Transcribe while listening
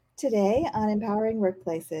Today on Empowering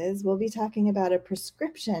Workplaces, we'll be talking about a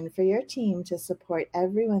prescription for your team to support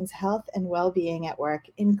everyone's health and well-being at work,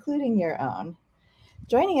 including your own.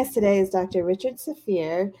 Joining us today is Dr. Richard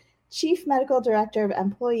Safir, Chief Medical Director of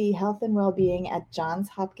Employee Health and Wellbeing at Johns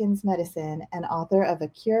Hopkins Medicine and author of A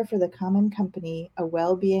Cure for the Common Company, a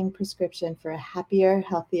well-being prescription for a happier,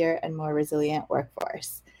 healthier, and more resilient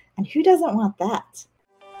workforce. And who doesn't want that?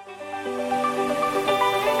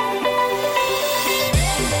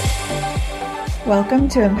 Welcome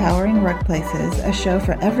to Empowering Workplaces, a show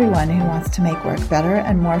for everyone who wants to make work better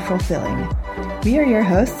and more fulfilling. We are your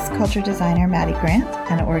hosts, culture designer Maddie Grant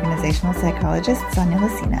and organizational psychologist Sonia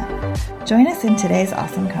Lucina. Join us in today's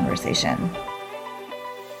awesome conversation.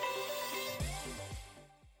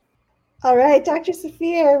 All right, Dr.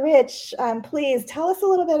 Safir, Rich, please tell us a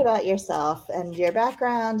little bit about yourself and your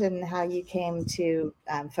background and how you came to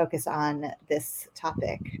focus on this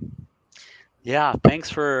topic. Yeah, thanks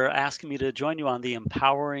for asking me to join you on the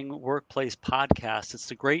Empowering Workplace podcast.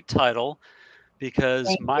 It's a great title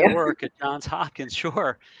because my work at Johns Hopkins,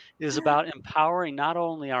 is about empowering not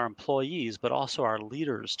only our employees, but also our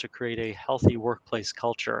leaders to create a healthy workplace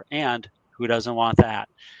culture. And who doesn't want that?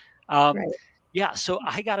 Right. Yeah, so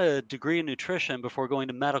I got a degree in nutrition before going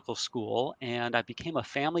to medical school, and I became a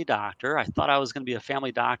family doctor. I thought I was going to be a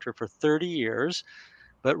family doctor for 30 years.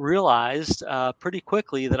 But realized pretty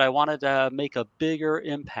quickly that I wanted to make a bigger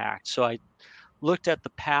impact. So I looked at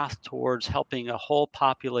the path towards helping a whole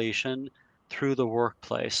population through the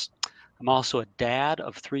workplace. I'm also a dad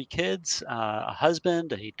of 3 kids, a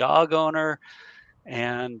husband, a dog owner,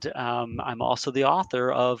 and I'm also the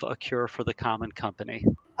author of A Cure for the Common Company.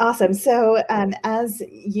 Awesome. So as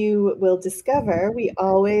you will discover, we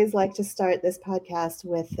always like to start this podcast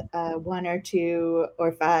with 1 or 2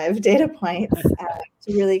 or 5 data points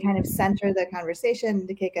to really kind of center the conversation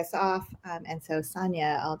to kick us off. And so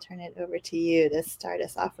Sonia, I'll turn it over to you to start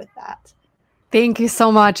us off with that. Thank you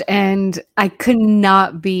so much. And I could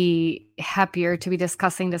not be happier to be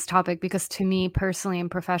discussing this topic because to me personally and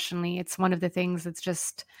professionally, it's one of the things that's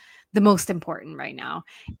just the most important right now.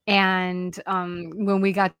 And when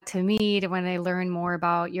we got to meet, when I learned more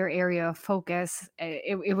about your area of focus,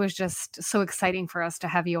 it was just so exciting for us to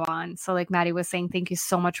have you on. So like Maddie was saying, thank you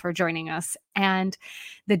so much for joining us. And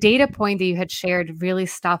the data point that you had shared really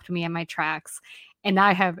stopped me in my tracks. And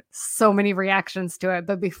I have so many reactions to it.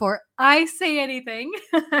 But before I say anything,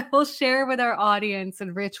 I will share with our audience,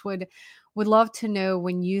 and Rich would love to know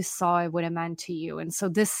when you saw it, what it meant to you. And so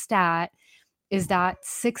this stat is that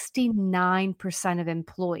 69% of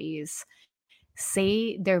employees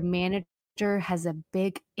say their manager has a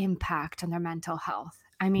big impact on their mental health.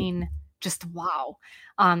 I mean, just wow.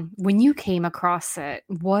 When you came across it,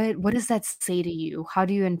 what does that say to you? How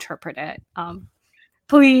do you interpret it?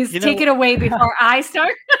 Please take it away before I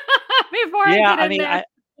start.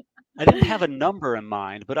 I didn't have a number in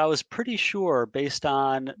mind, but I was pretty sure based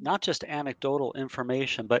on not just anecdotal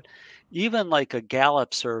information, but even like a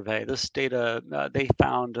Gallup survey, this data they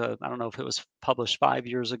found, I don't know if it was published 5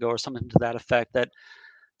 years ago or something to that effect, that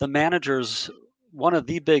the managers, one of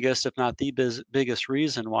the biggest, if not the biggest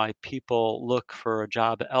reason why people look for a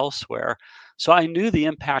job elsewhere. So I knew the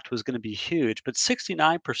impact was going to be huge, but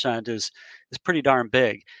 69% is pretty darn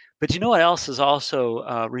big. But you know what else is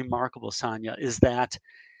also remarkable, Sonia, is that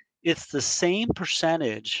it's the same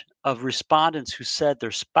percentage of respondents who said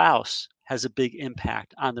their spouse has a big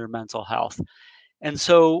impact on their mental health. And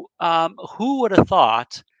so who would have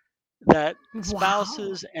thought that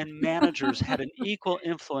spouses and managers had an equal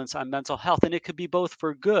influence on mental health? And it could be both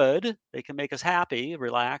for good, they can make us happy,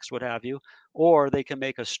 relaxed, what have you, or they can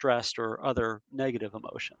make us stressed or other negative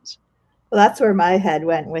emotions. Well, that's where my head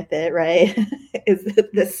went with it, right? Is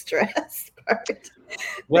the stress part.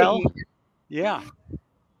 Well, yeah.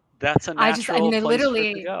 That's a natural place for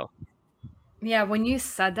it to go. Yeah, when you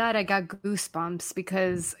said that, I got goosebumps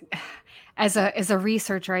because as a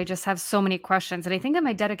researcher, I just have so many questions, and I think I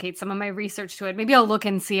might dedicate some of my research to it. Maybe I'll look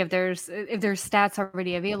and see if there's stats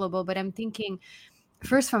already available. But I'm thinking,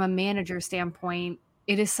 first, from a manager standpoint,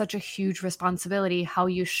 it is such a huge responsibility how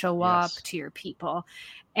you show up to your people,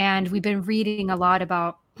 and we've been reading a lot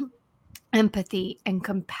about empathy and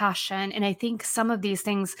compassion. And I think some of these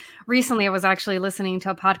things, recently I was actually listening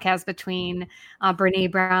to a podcast between Brene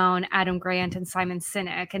Brown, Adam Grant, and Simon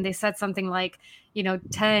Sinek. And they said something like,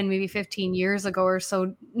 10, maybe 15 years ago or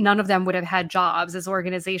so, none of them would have had jobs as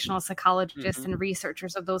organizational psychologists and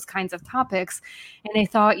researchers of those kinds of topics. And I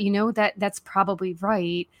thought, that's probably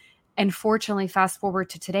right. And fortunately, fast forward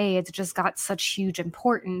to today, it's just got such huge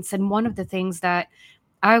importance. And one of the things that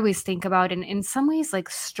I always think about and in some ways like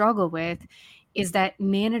struggle with is that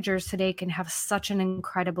managers today can have such an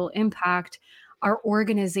incredible impact. Are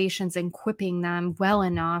organizations equipping them well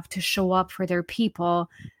enough to show up for their people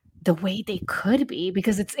the way they could be?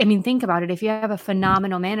 Because think about it. If you have a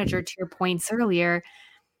phenomenal manager, to your points earlier,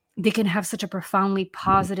 they can have such a profoundly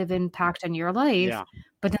positive impact on your life, Yeah.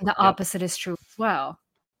 but then the Yep. opposite is true as well.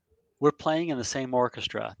 We're playing in the same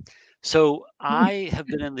orchestra. So I have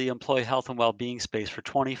been in the employee health and well-being space for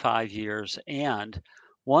 25 years, and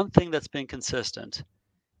one thing that's been consistent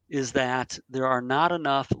is that there are not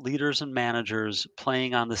enough leaders and managers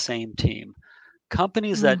playing on the same team.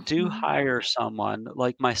 Companies that do Mhm. hire someone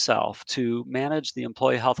like myself to manage the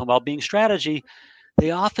employee health and well-being strategy,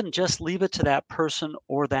 they often just leave it to that person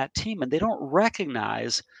or that team, and they don't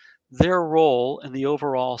recognize their role in the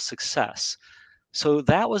overall success. So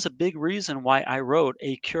that was a big reason why I wrote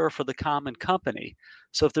A Cure for the Common Company.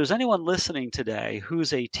 So if there's anyone listening today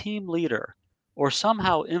who's a team leader or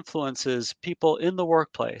somehow influences people in the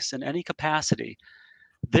workplace in any capacity,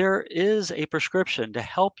 there is a prescription to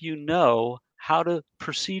help you know how to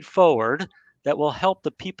proceed forward that will help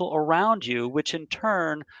the people around you, which in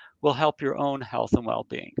turn will help your own health and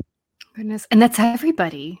well-being. Goodness. And that's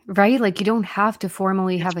everybody, right? Like you don't have to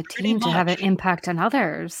formally It's have a pretty team to have an much. impact on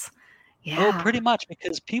others. Oh, Yeah. pretty much,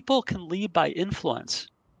 because people can lead by influence.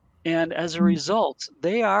 And as a Mm. result,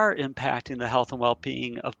 they are impacting the health and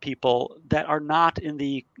well-being of people that are not in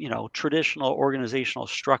the, traditional organizational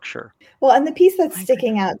structure. Well, and the piece that's My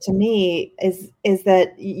sticking goodness. out to me is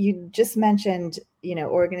that you just mentioned,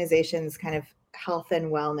 organizations kind of health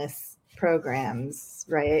and wellness programs,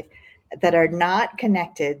 right? That are not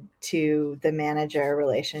connected to the manager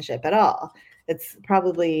relationship at all. It's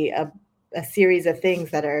probably a series of things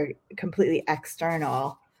that are completely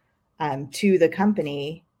external to the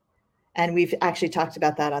company. And we've actually talked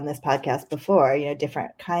about that on this podcast before,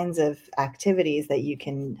 different kinds of activities that you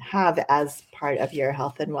can have as part of your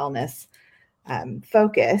health and wellness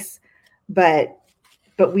focus. But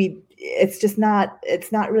it's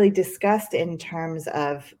not really discussed in terms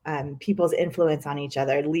of people's influence on each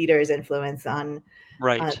other, leaders' influence on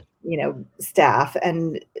Right. staff.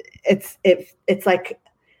 And it's like,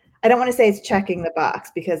 I don't want to say it's checking the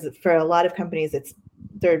box, because for a lot of companies, it's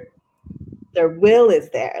their will is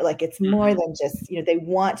there. Like it's more than just, they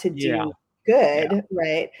want to Yeah. do good, Yeah.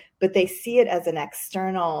 right? But they see it as an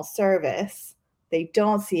external service. They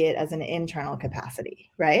don't see it as an internal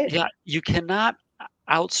capacity, right? Yeah. You cannot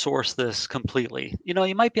outsource this completely. You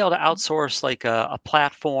might be able to outsource like a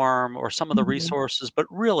platform or some of the Mhm. resources, but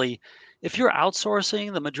really, if you're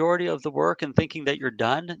outsourcing the majority of the work and thinking that you're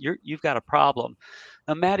done, you've got a problem.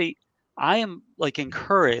 Now, Maddie, I am like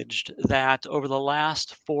encouraged that over the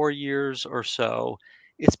last 4 years or so,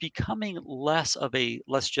 it's becoming less of a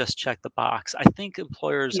let's just check the box. I think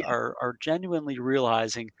employers Yeah. are genuinely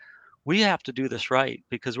realizing we have to do this right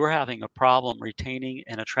because we're having a problem retaining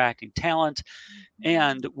and attracting talent,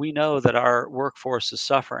 and we know that our workforce is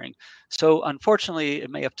suffering. So unfortunately, it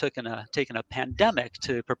may have taken a pandemic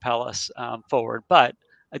to propel us forward, but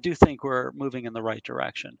I do think we're moving in the right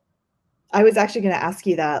direction. I was actually going to ask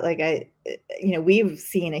you that. Like we've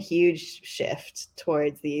seen a huge shift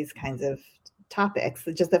towards these kinds of topics.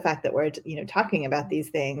 Just the fact that we're, talking about these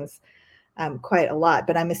things quite a lot.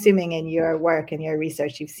 But I'm assuming in your work and your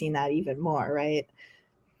research, you've seen that even more, right?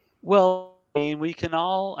 Well, I mean, we can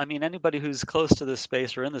all, I mean, anybody who's close to this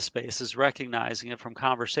space or in this space is recognizing it from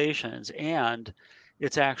conversations, and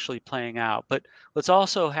it's actually playing out. But what's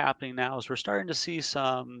also happening now is we're starting to see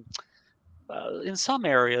some in some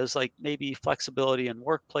areas, like maybe flexibility in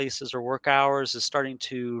workplaces or work hours is starting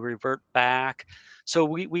to revert back. So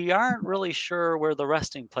we aren't really sure where the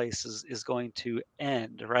resting place is going to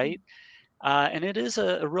end, right? And it is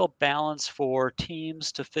a real balance for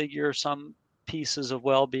teams to figure some pieces of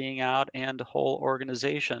well-being out and whole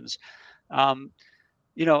organizations. Um,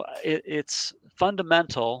 it's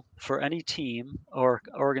fundamental for any team or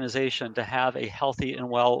organization to have a healthy and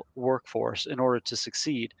well workforce in order to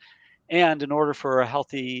succeed. And in order for a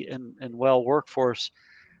healthy and well workforce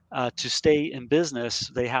to stay in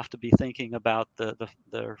business, they have to be thinking about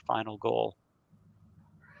their final goal.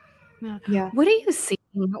 Yeah. Yeah. What are you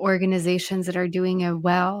seeing organizations that are doing it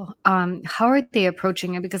well? How are they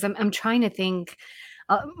approaching it? Because I'm trying to think.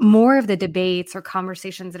 More of the debates or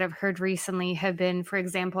conversations that I've heard recently have been, for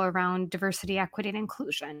example, around diversity, equity, and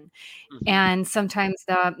inclusion. Hmm. And sometimes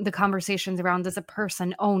the conversations around, does a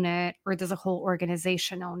person own it or does a whole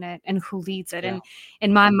organization own it, and who leads it? Yeah. And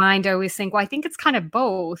in my mind, I always think, well, I think it's kind of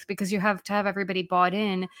both, because you have to have everybody bought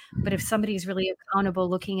in. But if somebody's really accountable,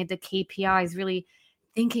 looking at the KPIs, really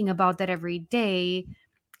thinking about that every day,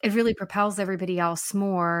 it really propels everybody else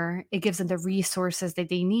more. It gives them the resources that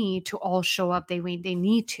they need to all show up they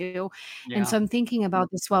need to. And Yeah. so I'm thinking about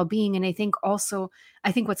this well-being. And I think also,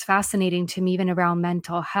 I think what's fascinating to me, even around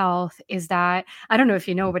mental health, is that I don't know if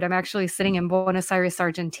you know, but I'm actually sitting in Buenos Aires,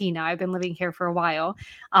 Argentina. I've been living here for a while.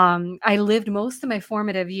 I lived most of my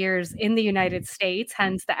formative years in the United States,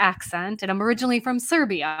 hence the accent. And I'm originally from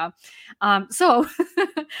Serbia. So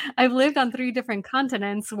I've lived on 3 different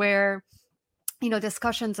continents where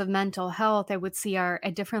discussions of mental health, I would see, are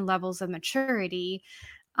at different levels of maturity,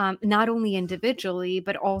 not only individually,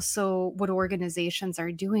 but also what organizations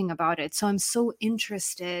are doing about it. So I'm so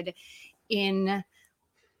interested in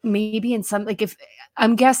maybe in some, like, if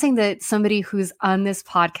I'm guessing that somebody who's on this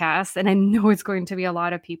podcast, and I know it's going to be a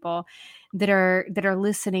lot of people that are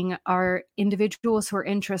listening, are individuals who are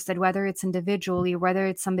interested, whether it's individually, whether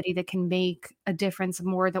it's somebody that can make a difference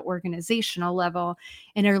more at the organizational level,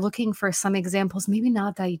 and are looking for some examples, maybe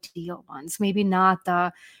not the ideal ones, maybe not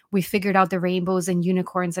the we figured out the rainbows and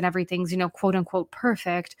unicorns and everything's quote unquote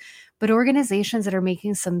perfect, but organizations that are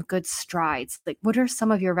making some good strides. Like, what are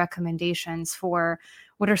some of your recommendations for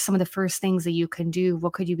what are some of the first things that you can do?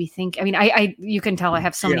 What could you be thinking? I mean, I you can tell I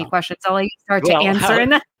have so many questions. I'll let you start to answer,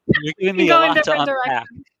 and then you're giving me a lot to unpack.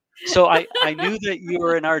 So I knew that you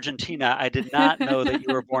were in Argentina. I did not know that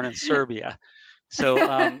you were born in Serbia. So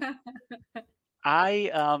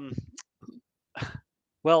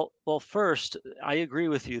well, first, I agree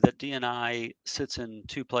with you that D&I sits in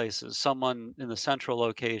 2 places. Someone in the central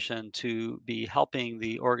location to be helping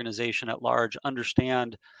the organization at large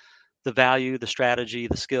understand the value, the strategy,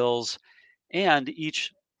 the skills, and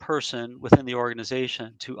each person within the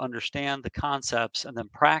organization to understand the concepts and then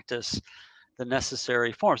practice the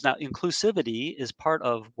necessary forms. Now, inclusivity is part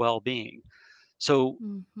of well-being. So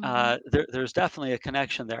there's definitely a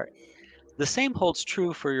connection there. The same holds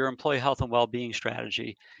true for your employee health and well-being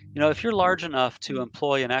strategy. If you're large enough to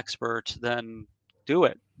employ an expert, then do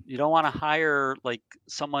it. You don't want to hire like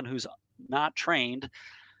someone who's not trained.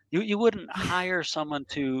 You wouldn't hire someone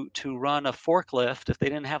to run a forklift if they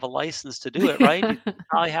didn't have a license to do it, right? You'd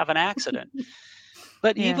probably have an accident.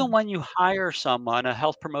 But even when you hire someone, a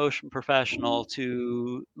health promotion professional,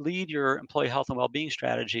 to lead your employee health and well-being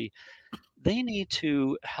strategy, they need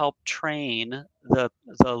to help train the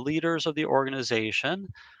leaders of the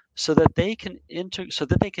organization so that they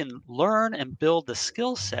can learn and build the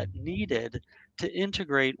skill set needed to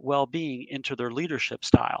integrate well-being into their leadership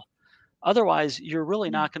style. Otherwise, you're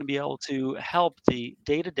really not going to be able to help the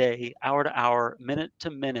day-to-day, hour-to-hour,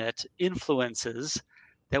 minute-to-minute influences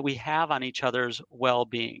that we have on each other's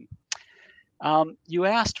well-being. You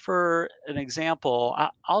asked for an example.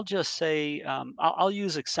 I'll just say I'll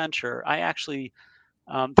use Accenture. I actually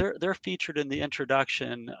they're featured in the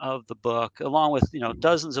introduction of the book, along with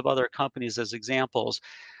dozens of other companies as examples.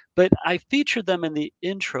 But I featured them in the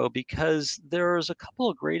intro because there's a couple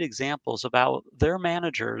of great examples about their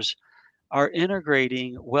managers are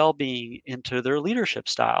integrating well-being into their leadership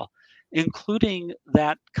style, including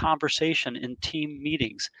that conversation in team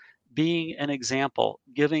meetings, being an example,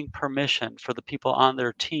 giving permission for the people on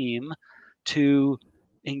their team to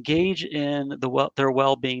engage in their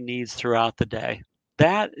well-being needs throughout the day.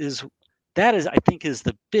 That is, I think, is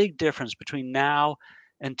the big difference between now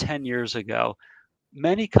and 10 years ago.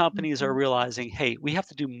 Many companies are realizing, hey, we have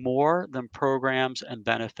to do more than programs and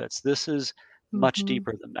benefits. This is much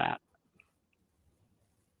deeper than that.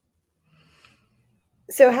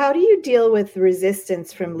 So how do you deal with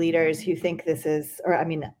resistance from leaders who think this is, or I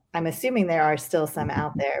mean, I'm assuming there are still some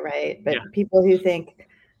out there, right? But people who think,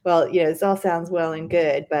 well, this all sounds well and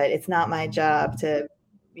good, but it's not my job to,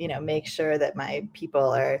 make sure that my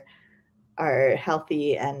people are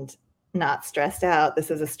healthy and not stressed out.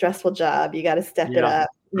 This is a stressful job. You got to step it up.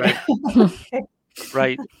 Right.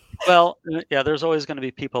 Right. Well, yeah, there's always going to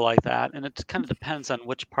be people like that. And it kind of depends on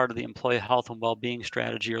which part of the employee health and well-being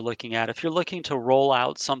strategy you're looking at. If you're looking to roll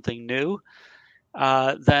out something new,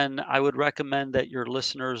 then I would recommend that your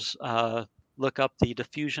listeners look up the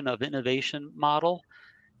diffusion of innovation model.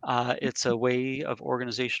 It's a way of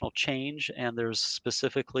organizational change, and there's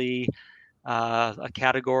specifically a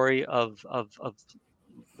category of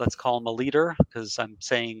let's call them a leader, because I'm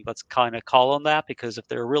saying let's kind of call them that, because if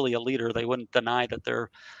they're really a leader, they wouldn't deny that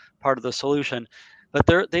they're part of the solution. But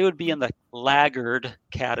they would be in the laggard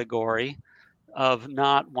category of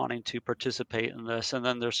not wanting to participate in this. And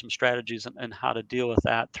then there's some strategies and how to deal with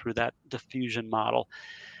that through that diffusion model.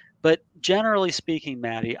 But generally speaking,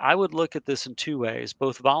 Maddie, I would look at this in 2 ways,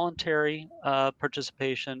 both voluntary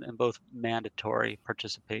participation and both mandatory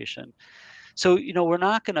participation. So, we're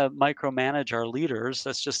not going to micromanage our leaders.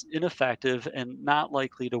 That's just ineffective and not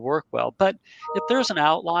likely to work well. But if there's an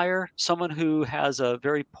outlier, someone who has a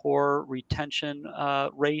very poor retention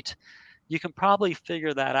rate, you can probably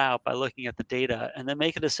figure that out by looking at the data and then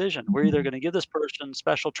make a decision. We're either going to give this person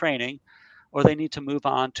special training or they need to move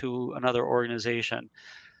on to another organization.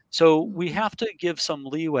 So we have to give some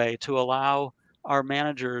leeway to allow our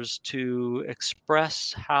managers to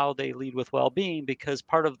express how they lead with well-being, because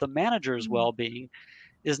part of the manager's well-being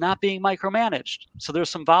is not being micromanaged. So there's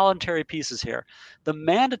some voluntary pieces here. The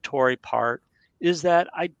mandatory part is that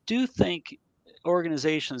I do think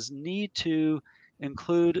organizations need to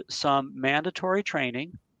include some mandatory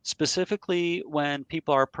training, specifically when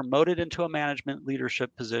people are promoted into a management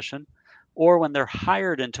leadership position or when they're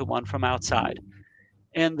hired into one from outside.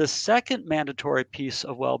 And the second mandatory piece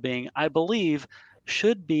of well-being, I believe,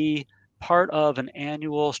 should be part of an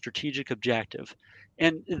annual strategic objective.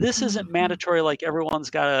 And this isn't mandatory like everyone's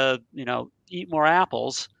got to, eat more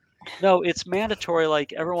apples. No, it's mandatory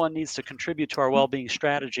like everyone needs to contribute to our well-being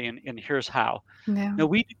strategy, and here's how. Yeah. Now,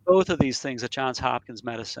 we do both of these things at Johns Hopkins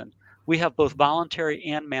Medicine. We have both voluntary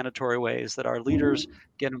and mandatory ways that our leaders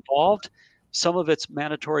get involved. Some of it's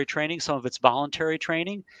mandatory training, some of it's voluntary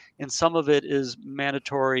training, and some of it is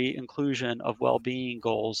mandatory inclusion of well-being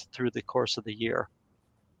goals through the course of the year.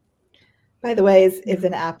 By the way, is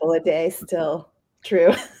an apple a day still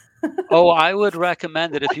true? Oh, I would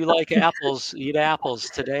recommend it. If you like apples, eat apples.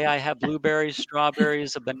 Today I have blueberries,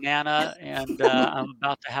 strawberries, a banana, and I'm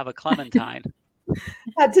about to have a clementine.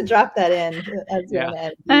 Had to drop that in as Yeah.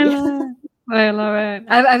 I love it.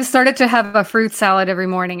 I've started to have a fruit salad every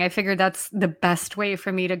morning. I figured that's the best way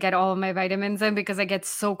for me to get all of my vitamins in, because I get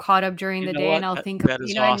so caught up during the day, and I'll think, that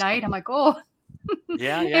is at awesome. night, I'm like, oh.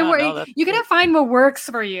 Yeah. You gotta find what works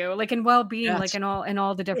for you, like in well-being, Yes. like in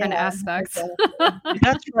all the different aspects.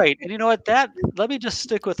 That's right. And you know what? Let me just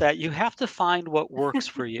stick with that. You have to find what works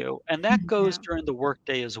for you, and that goes during the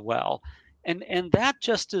workday as well. And that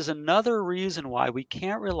just is another reason why we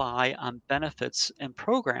can't rely on benefits and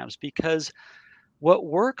programs, because what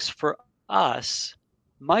works for us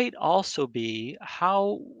might also be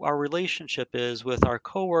how our relationship is with our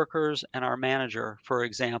coworkers and our manager, for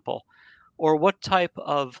example, or what type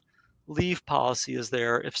of leave policy is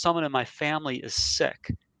there if someone in my family is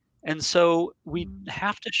sick. And so we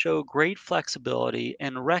have to show great flexibility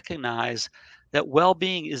and recognize that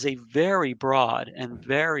well-being is a very broad and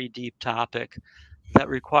very deep topic that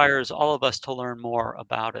requires all of us to learn more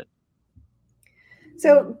about it.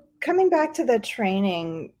 So coming back to the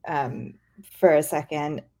training for a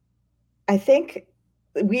second, I think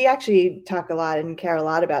we actually talk a lot and care a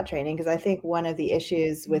lot about training, because I think one of the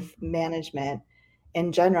issues with management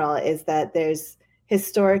in general is that there's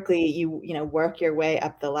historically you work your way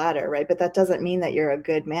up the ladder, right? But that doesn't mean that you're a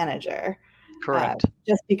good manager. Correct.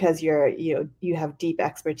 Just because you have deep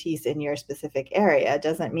expertise in your specific area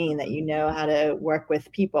doesn't mean that you know how to work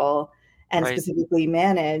with people and Right. specifically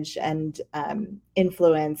manage and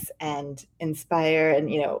influence and inspire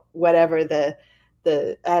and whatever the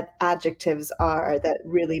adjectives are that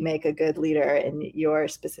really make a good leader in your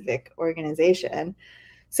specific organization.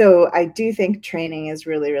 So I do think training is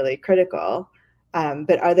really, really critical.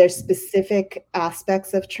 But are there specific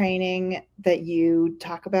aspects of training that you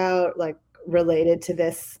talk about, like related to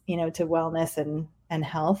this, to wellness and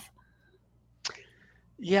health?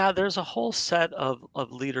 Yeah, there's a whole set of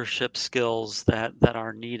leadership skills that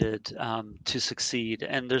are needed to succeed,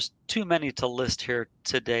 and there's too many to list here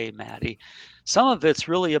today, Maddie. Some of it's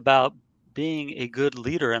really about being a good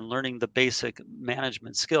leader and learning the basic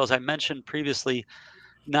management skills. I mentioned previously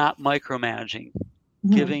not micromanaging,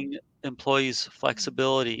 giving employees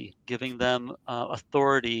flexibility, giving them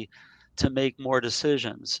authority to make more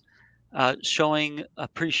decisions, showing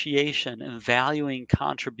appreciation and valuing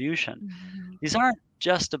contribution. These aren't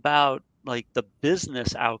just about like the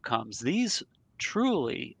business outcomes. These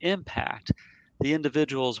truly impact the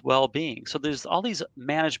individual's well-being. So there's all these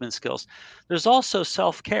management skills. There's also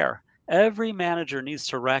self-care. Every manager needs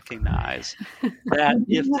to recognize that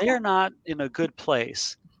if they are not in a good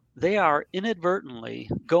place, they are inadvertently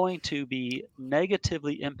going to be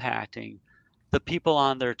negatively impacting the people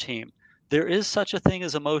on their team. There is such a thing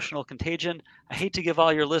as emotional contagion. I hate to give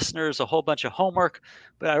all your listeners a whole bunch of homework,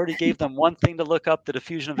 but I already gave them one thing to look up, the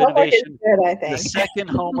diffusion of innovation. Good, I think. The second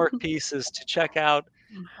homework piece is to check out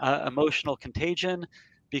emotional contagion,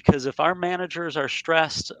 because if our managers are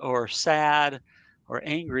stressed or sad or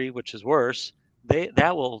angry, which is worse,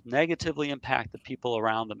 that will negatively impact the people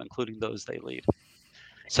around them, including those they lead.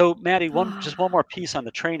 So, Maddie, just one more piece on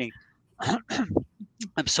the training.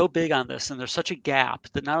 I'm so big on this, and there's such a gap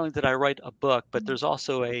that not only did I write a book, but there's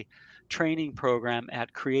also a training program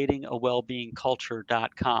at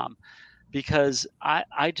creatingawellbeingculture.com, because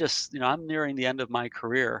I just, I'm nearing the end of my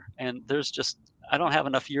career, and I don't have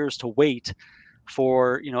enough years to wait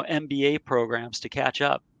for, MBA programs to catch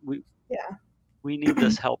up. We need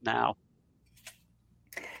this help now.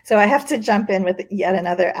 So I have to jump in with yet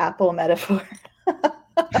another apple metaphor. But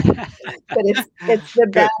it's the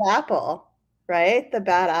bad apple, right? The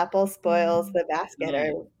bad apple spoils the basket,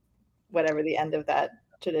 or whatever the end of that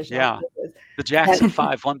traditional is. The Jackson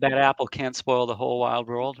 5, one bad apple can't spoil the whole wild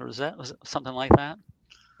world, or was it something like that?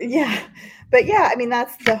 Yeah. But yeah, I mean,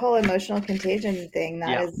 that's the whole emotional contagion thing.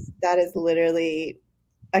 That is literally,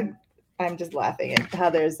 I'm just laughing at how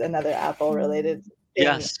there's another apple related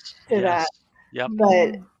thing to that. Yep.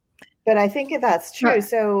 But I think that's true.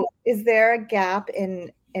 So is there a gap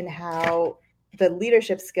in how the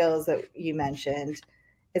leadership skills that you mentioned,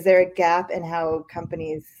 is there a gap in how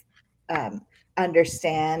companies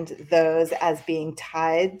understand those as being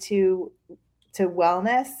tied to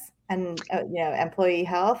wellness and employee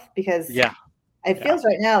health? Because it feels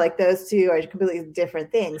right now like those two are completely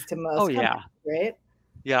different things to most companies, right?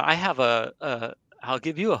 Yeah, I have I'll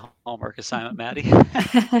give you a homework assignment, Maddie.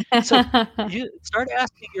 So you start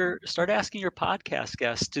asking your podcast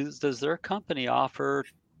guests, does their company offer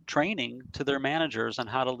training to their managers on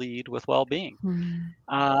how to lead with well-being?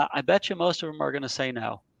 I bet you most of them are going to say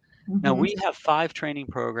no. Now, we have 5 training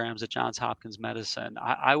programs at Johns Hopkins Medicine.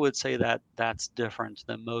 I would say that that's different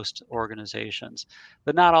than most organizations,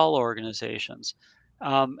 but not all organizations.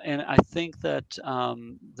 And I think that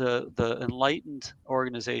the enlightened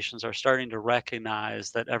organizations are starting to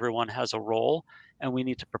recognize that everyone has a role, and we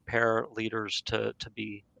need to prepare leaders to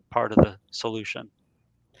be part of the solution.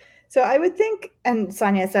 So I would think, and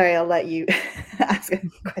Sonia, sorry, I'll let you ask a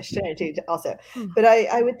question or two also, but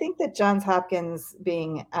I would think that Johns Hopkins,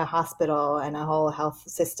 being a hospital and a whole health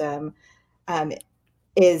system,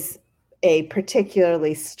 is a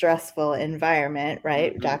particularly stressful environment,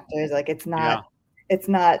 right? Doctors, like it's not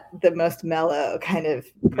the most mellow kind of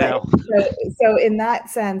place. So in that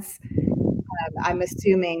sense, I'm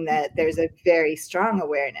assuming that there's a very strong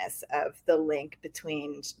awareness of the link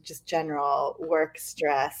between just general work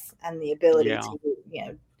stress and the ability to,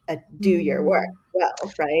 do your work well,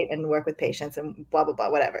 right? And work with patients and blah, blah,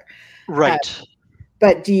 blah, whatever. Right.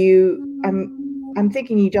 But I'm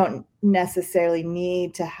thinking you don't necessarily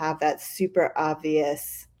need to have that super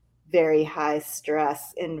obvious, very high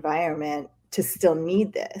stress environment to still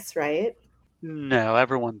need this, right? No,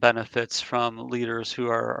 everyone benefits from leaders who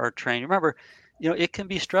are trained. Remember, it can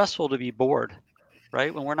be stressful to be bored,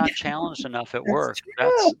 right? When we're not challenged enough at work,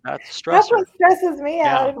 that's stressor. That's what stresses me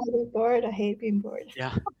out. If I get bored, I hate being bored.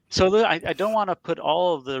 Yeah. So I don't want to put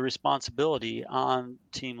all of the responsibility on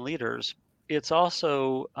team leaders. It's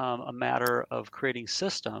also a matter of creating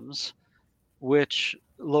systems which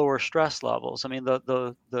lower stress levels. I mean,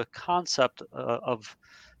 the concept of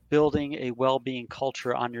building a well-being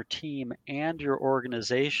culture on your team and your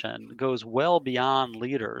organization goes well beyond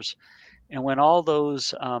leaders. And when all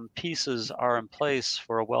those pieces are in place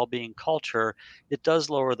for a well-being culture, it does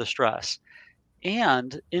lower the stress.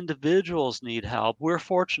 And individuals need help. We're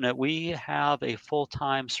fortunate. We have a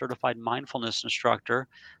full-time certified mindfulness instructor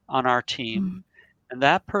on our team. And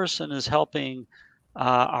that person is helping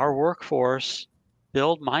our workforce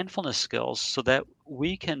build mindfulness skills so that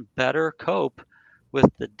we can better cope with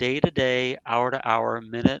the day-to-day, hour-to-hour,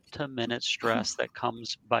 minute-to-minute stress that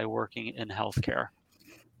comes by working in healthcare.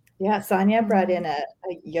 Yeah, Sonia brought in a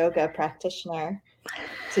yoga practitioner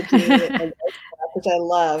to do it, which I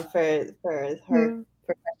love for her Progression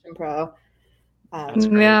Pro.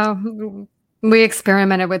 Yeah, we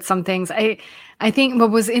experimented with some things. I think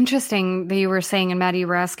what was interesting that you were saying, and Maddie, you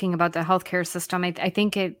were asking about the healthcare system. I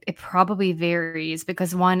think it probably varies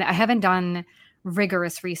because one, I haven't done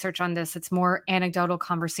rigorous research on this. It's more anecdotal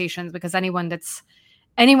conversations because anyone that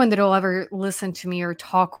will ever listen to me or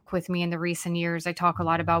talk with me in the recent years, I talk a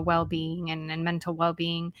lot about well-being and mental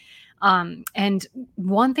well-being. And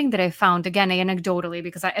one thing that I found, again, anecdotally,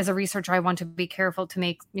 because as a researcher, I want to be careful to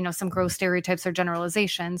make, some gross stereotypes or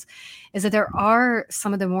generalizations, is that there are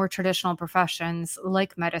some of the more traditional professions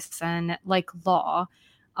like medicine, like law,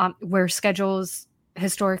 where schedules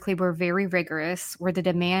historically were very rigorous, where the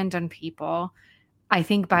demand on people, I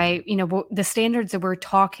think by, the standards that we're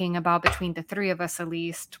talking about between the three of us, at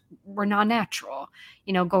least, were not natural,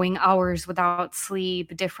 going hours without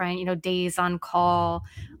sleep, different, days on call,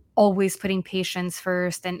 always putting patients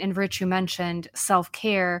first. And Rich, you mentioned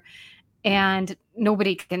self-care, and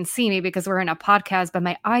nobody can see me because we're in a podcast, but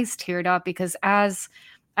my eyes teared up because as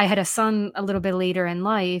I had a son a little bit later in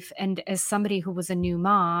life, and as somebody who was a new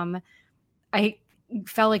mom,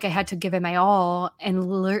 felt like I had to give it my all, and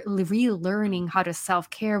relearning how to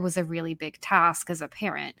self-care was a really big task as a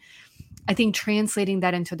parent. I think translating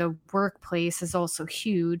that into the workplace is also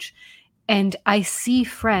huge. And I see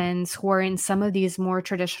friends who are in some of these more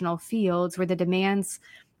traditional fields where the demands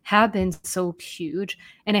have been so huge.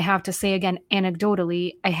 And I have to say again,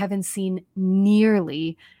 anecdotally, I haven't seen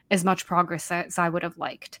nearly as much progress as I would have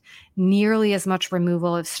liked, nearly as much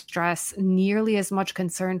removal of stress, nearly as much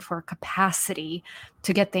concern for capacity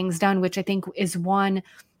to get things done, which I think is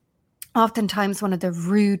oftentimes one of the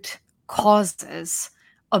root causes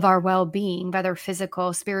of our well-being, whether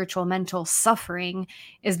physical, spiritual, mental suffering,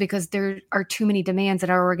 is because there are too many demands that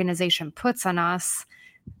our organization puts on us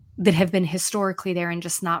that have been historically there and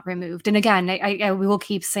just not removed. And again, I will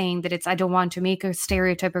keep saying that I don't want to make a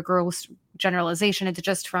stereotype or gross generalization. It's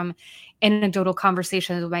just from anecdotal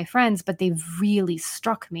conversations with my friends, but they really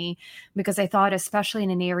struck me because I thought, especially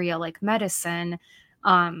in an area like medicine,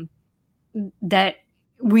 that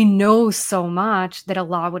we know so much that a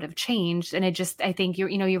lot would have changed. And I think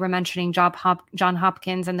you were mentioning John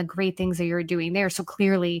Hopkins and the great things that you're doing there. So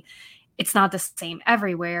clearly it's not the same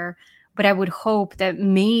everywhere. But I would hope that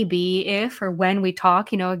maybe if or when we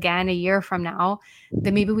talk, again, a year from now,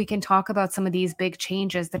 that maybe we can talk about some of these big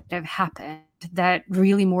changes that have happened, that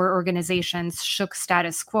really more organizations shook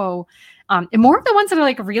status quo. And more of the ones that are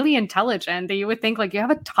like really intelligent, that you would think like you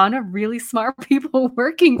have a ton of really smart people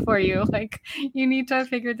working for you. Like you need to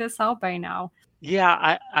figure this out by now.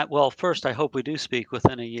 Yeah, well, first, I hope we do speak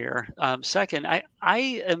within a year. Second,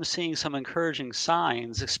 I am seeing some encouraging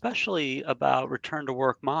signs, especially about return to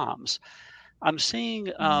work moms. I'm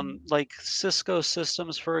seeing like Cisco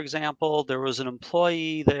Systems, for example, there was an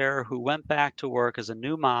employee there who went back to work as a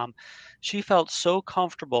new mom. She felt so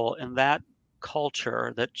comfortable in that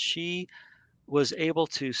culture that she was able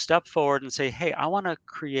to step forward and say, hey, I want to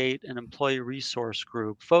create an employee resource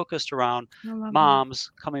group focused around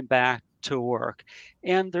moms coming back to work.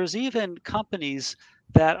 And there's even companies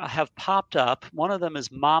that have popped up. One of them is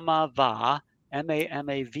Mamava,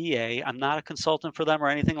 Mamava. I'm not a consultant for them or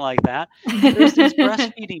anything like that. There's these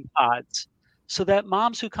breastfeeding pods so that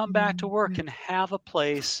moms who come back to work can have a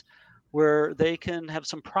place where they can have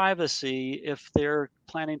some privacy if they're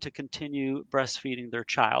planning to continue breastfeeding their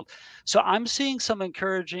child. So I'm seeing some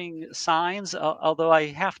encouraging signs, although I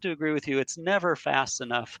have to agree with you, it's never fast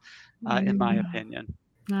enough, in my opinion.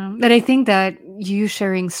 And I think that you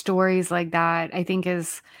sharing stories like that, I think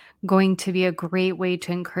is going to be a great way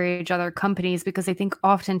to encourage other companies, because I think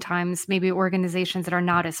oftentimes maybe organizations that are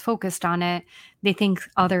not as focused on it, they think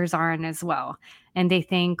others aren't as well. And they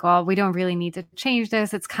think, well, we don't really need to change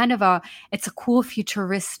this. It's kind of it's a cool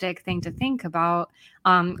futuristic thing to think about,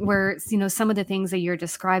 where, some of the things that you're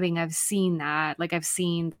describing, I've seen that, like I've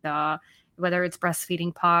seen whether it's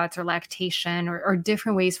breastfeeding pods or lactation or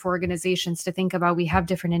different ways for organizations to think about, we have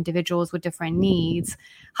different individuals with different needs.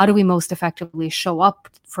 How do we most effectively show up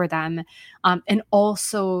for them? And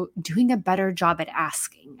also doing a better job at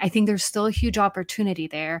asking. I think there's still a huge opportunity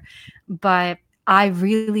there, but I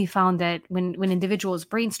really found that when individuals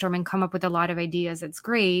brainstorm and come up with a lot of ideas, it's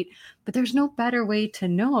great, but there's no better way to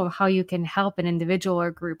know how you can help an individual or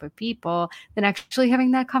group of people than actually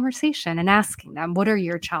having that conversation and asking them, what are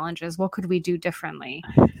your challenges? What could we do differently?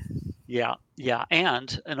 Yeah.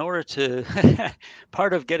 And in order to,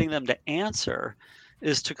 part of getting them to answer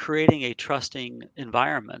is to creating a trusting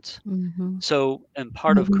environment. So, and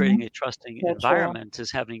part of creating a trusting environment is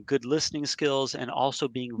having good listening skills and also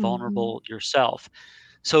being vulnerable yourself.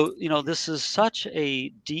 So, this is such a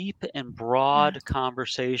deep and broad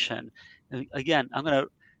conversation. And again,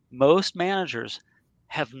 most managers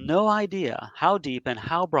have no idea how deep and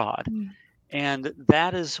how broad. And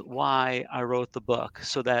that is why I wrote the book,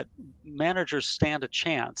 so that managers stand a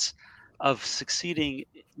chance of succeeding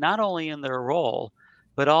not only in their role,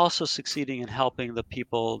 but also succeeding in helping the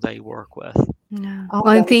people they work with. Yeah. Well,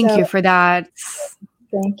 and thank you for that.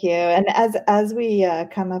 Thank you. And as we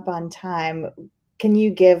come up on time, can you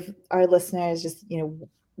give our listeners just,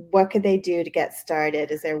 what could they do to get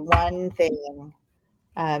started? Is there one thing,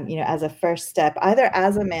 as a first step, either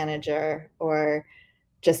as a manager or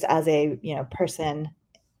just as a, person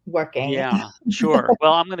working? Yeah, sure.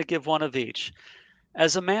 Well, I'm going to give one of each.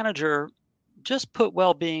 As a manager, just put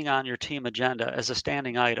well-being on your team agenda as a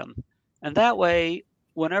standing item. And that way,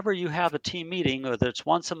 whenever you have a team meeting, whether it's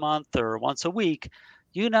once a month or once a week,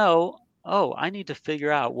 oh, I need to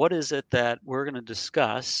figure out what is it that we're going to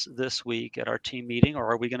discuss this week at our team meeting,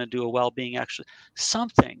 or are we going to do a well-being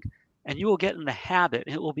something, and you will get in the habit.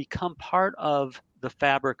 It will become part of the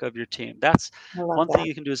fabric of your team. That's one thing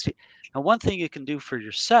you can do. And one thing you can do for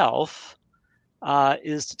yourself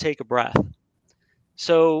is to take a breath.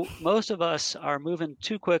 So most of us are moving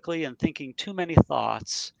too quickly and thinking too many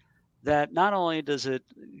thoughts that not only does it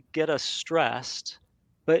get us stressed,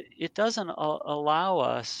 but it doesn't allow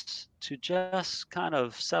us to just kind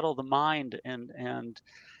of settle the mind and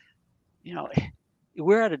you know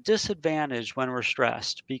we're at a disadvantage when we're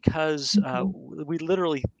stressed because we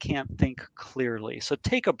literally can't think clearly. So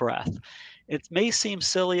take a breath. It may seem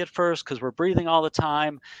silly at first because we're breathing all the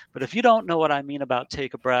time, but if you don't know what I mean about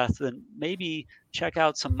take a breath, then maybe check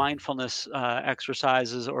out some mindfulness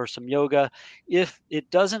exercises or some yoga. If it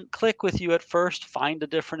doesn't click with you at first, find a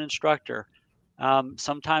different instructor.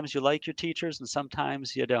 Sometimes you like your teachers and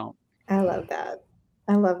sometimes you don't. I love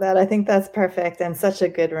that. I think that's perfect and such a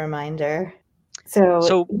good reminder.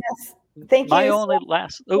 So yes, thank you. My only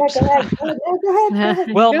last, oops. Yeah, go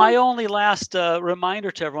ahead. Well, my only last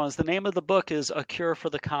reminder to everyone is the name of the book is A Cure for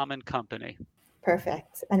the Common Company.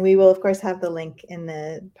 Perfect. And we will, of course, have the link in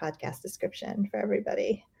the podcast description for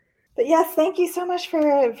everybody. But yes, thank you so much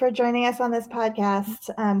for joining us on this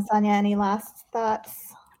podcast. Sonia, any last thoughts?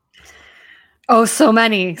 Oh, so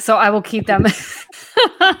many. So I will keep them.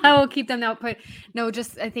 I will keep them out. But no,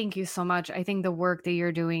 just thank you so much. I think the work that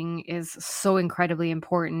you're doing is so incredibly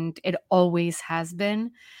important. It always has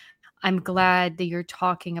been. I'm glad that you're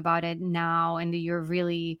talking about it now and that you're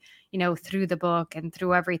really, through the book and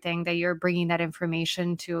through everything, that you're bringing that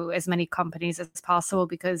information to as many companies as possible,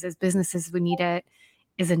 because as businesses, we need it.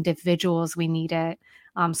 As individuals, we need it.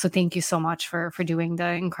 So thank you so much for doing the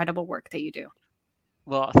incredible work that you do.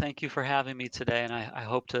 Well, thank you for having me today, and I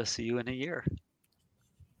hope to see you in a year.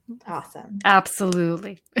 Awesome.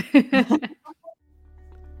 Absolutely.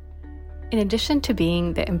 In addition to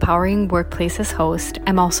being the Empowering Workplaces host,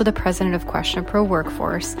 I'm also the president of Question Pro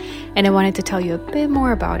Workforce, and I wanted to tell you a bit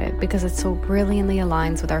more about it because it so brilliantly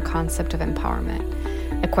aligns with our concept of empowerment.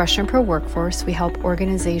 At Question Pro Workforce, we help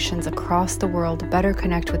organizations across the world better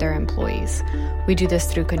connect with their employees. We do this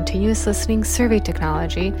through continuous listening survey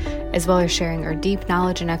technology, as well as sharing our deep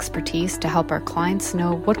knowledge and expertise to help our clients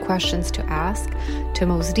know what questions to ask to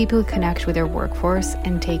most deeply connect with their workforce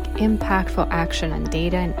and take impactful action on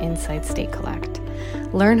data and insights they collect.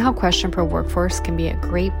 Learn how Question Pro Workforce can be a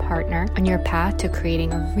great partner on your path to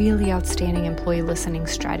creating a really outstanding employee listening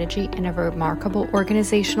strategy and a remarkable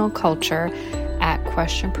organizational culture at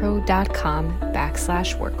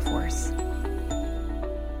questionpro.com/workforce.